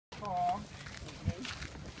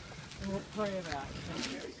We'll pray that.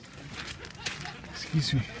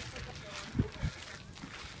 Excuse me.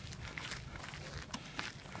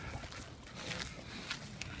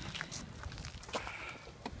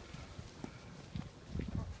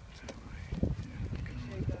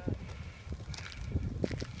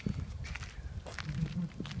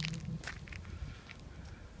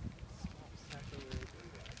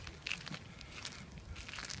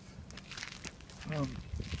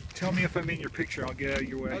 Tell me if I'm in your picture, I'll get out of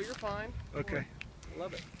your way. Oh, you're fine. Okay.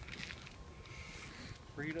 Love it.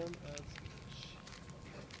 Freedom as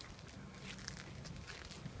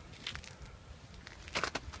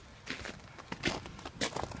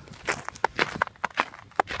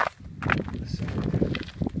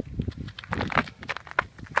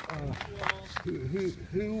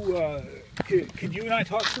Could you and I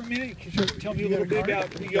talk for a minute? Could you tell me a little bit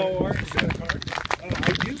about who y'all are? Is that a card? I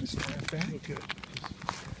do, as a matter of fact. Okay.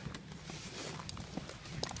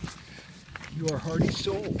 You are hardy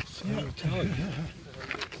souls, I will tell you.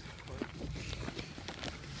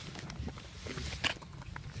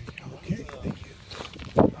 Okay, thank you.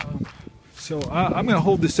 So I'm going to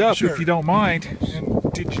hold this up Sure. if you don't mind.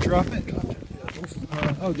 And did you drop it?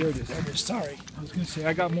 Oh, there it is. I'm sorry. I was going to say,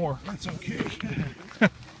 I got more. That's okay.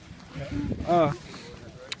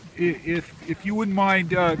 If you wouldn't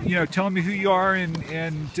mind, telling me who you are and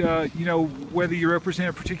whether you represent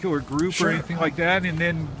a particular group Sure. or anything like that, and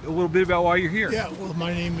then a little bit about why you're here. Yeah, well,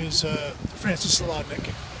 my name is Francis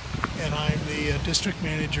Solodnik, and I'm the district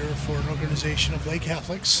manager for an organization of lay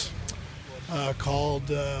Catholics called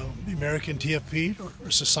the American TFP,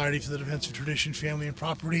 or Society for the Defense of Tradition, Family, and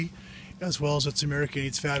Property, as well as its American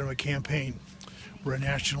AIDS Fatima campaign. We're a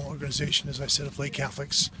national organization, as I said, of lay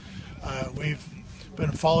Catholics. We've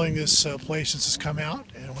been following this play since it's come out,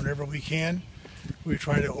 and whenever we can, we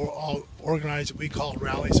try to organize what we call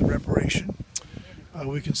rallies of reparation.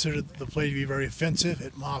 We consider the play to be very offensive.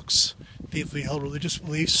 It mocks deeply held religious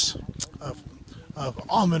beliefs of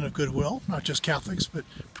all men of goodwill, not just Catholics, but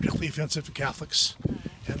particularly offensive to Catholics.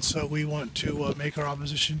 And so we want to make our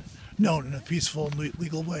opposition known in a peaceful and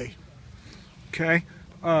legal way. Okay.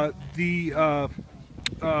 I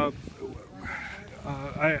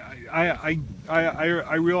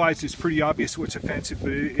realize it's pretty obvious what's offensive,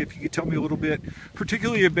 but if you could tell me a little bit,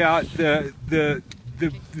 particularly about the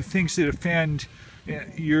things that offend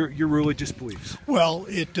your religious beliefs. Well,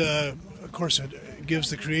 it of course it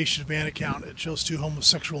gives the creation of man account. It shows two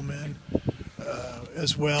homosexual men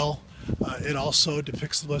as well. It also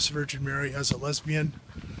depicts the Blessed Virgin Mary as a lesbian,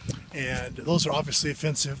 and those are obviously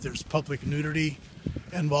offensive. There's public nudity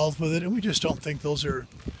involved with it, and we just don't think those are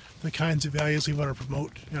the kinds of values we want to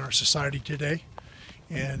promote in our society today.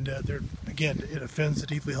 And again, it offends the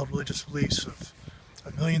deeply held religious beliefs of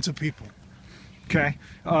millions of people. Okay,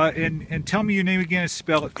 and tell me your name again and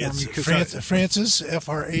spell it for me. Francis,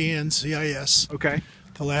 F-R-A-N-C-I-S. Okay.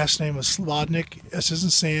 The last name is Slobodnik, S as in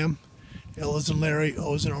Sam, L as in Larry,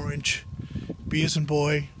 O as in Orange, B as in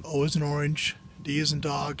Boy, O as in Orange, D as in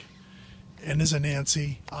Dog, N as in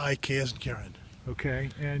Nancy, I, K as in Karen. Okay,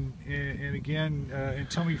 and again, and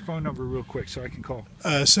tell me your phone number real quick so I can call.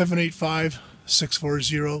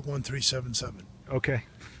 785-640-1377. Okay.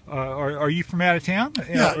 Are you from out of town?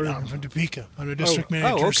 Yeah, no, I'm from Topeka. I'm a district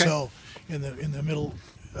manager, okay. so in the middle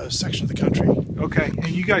section of the country. Okay, and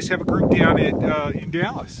you guys have a group down at in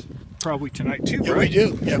Dallas, probably tonight too, Yeah, right? we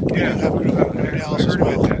do. Yeah, we do have a group in Dallas as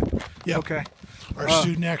well. That. Yeah. Okay. Our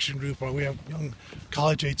student action group, we have young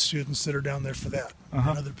college-age students that are down there for that,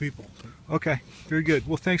 and other people. Okay, very good.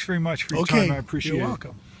 Well, thanks very much for your time. I appreciate it. You're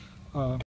welcome.